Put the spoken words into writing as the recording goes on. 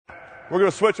we're going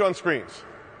to switch on screens.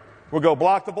 We'll go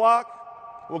block to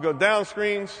block, we'll go down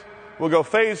screens, we'll go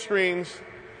phase screens,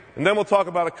 and then we'll talk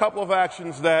about a couple of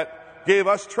actions that gave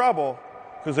us trouble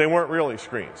because they weren't really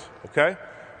screens, okay?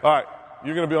 All right,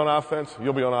 you're going to be on offense,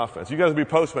 you'll be on offense. You guys will be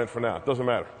postmen for now. It doesn't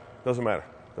matter. Doesn't matter.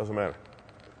 Doesn't matter.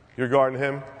 You're guarding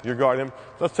him, you're guarding him.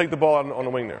 Let's take the ball out on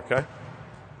the wing there, okay?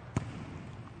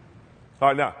 All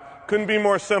right, now, couldn't be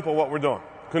more simple what we're doing.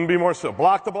 Couldn't be more simple.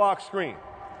 Block to block screen.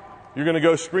 You're going to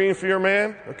go screen for your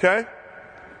man, okay?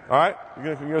 All right?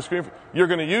 You're going to go screen. You're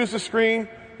going to use the screen.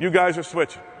 You guys are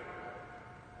switching.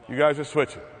 You guys are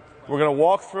switching. We're going to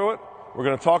walk through it. We're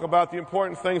going to talk about the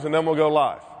important things, and then we'll go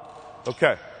live.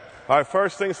 Okay. All right,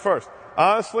 first things first.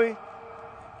 Honestly,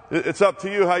 it's up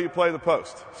to you how you play the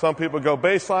post. Some people go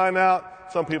baseline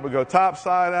out. Some people go top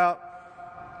side out.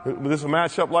 This is a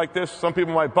matchup like this. Some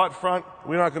people might butt front.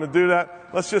 We're not going to do that.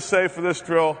 Let's just say for this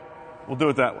drill, we'll do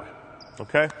it that way.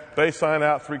 Okay? Baseline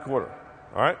out, 3/4.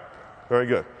 All right? Very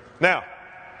good. Now,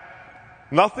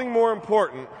 nothing more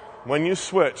important when you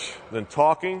switch than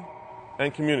talking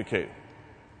and communicating.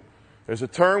 There's a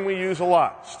term we use a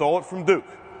lot. Stole it from Duke.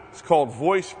 It's called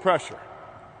voice pressure.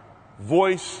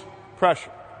 Voice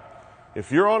pressure.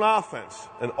 If you're on offense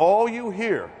and all you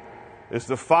hear is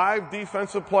the 5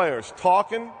 defensive players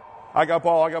talking, I got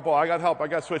ball, I got help, I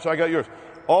got switch, I got yours.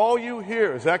 All you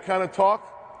hear is that kind of talk,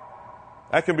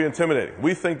 that can be intimidating.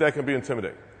 We think that can be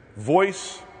intimidating.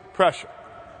 Voice pressure.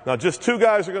 Now, just 2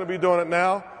 guys are going to be doing it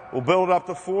now. We'll build it up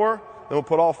to 4, then we'll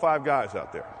put all 5 guys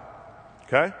out there.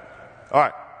 Okay? All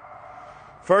right.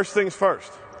 First things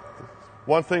first.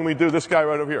 One thing we do, this guy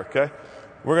right over here, okay?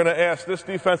 We're going to ask this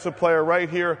defensive player right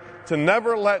here to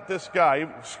never let this guy,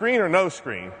 screen or no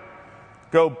screen,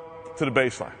 go to the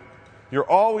baseline. You're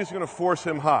always going to force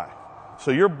him high.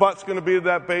 So your butt's going to be to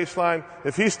that baseline.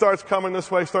 If he starts coming this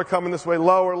way, start coming this way,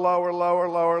 lower, lower, lower,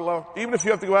 lower, lower. Even if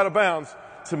you have to go out of bounds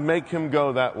to make him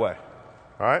go that way.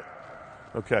 All right?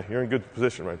 Okay, you're in good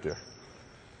position right there.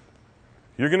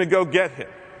 You're going to go get him.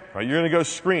 Right? You're going to go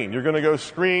screen. You're going to go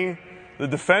screen the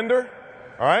defender.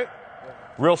 All right?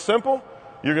 Real simple.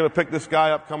 You're going to pick this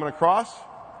guy up coming across.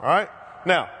 All right?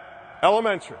 Now,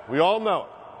 elementary. We all know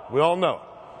it. We all know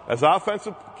it. As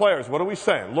offensive players, what are we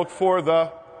saying? Look for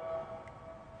the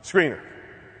screener.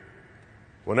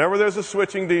 Whenever there's a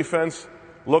switching defense,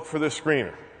 look for the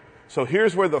screener. So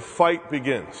here's where the fight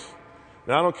begins.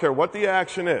 Now, I don't care what the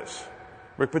action is.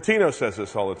 Rick Pitino says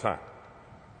this all the time.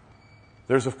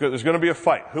 There's going to be a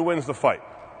fight. Who wins the fight?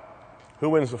 Who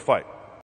wins the fight?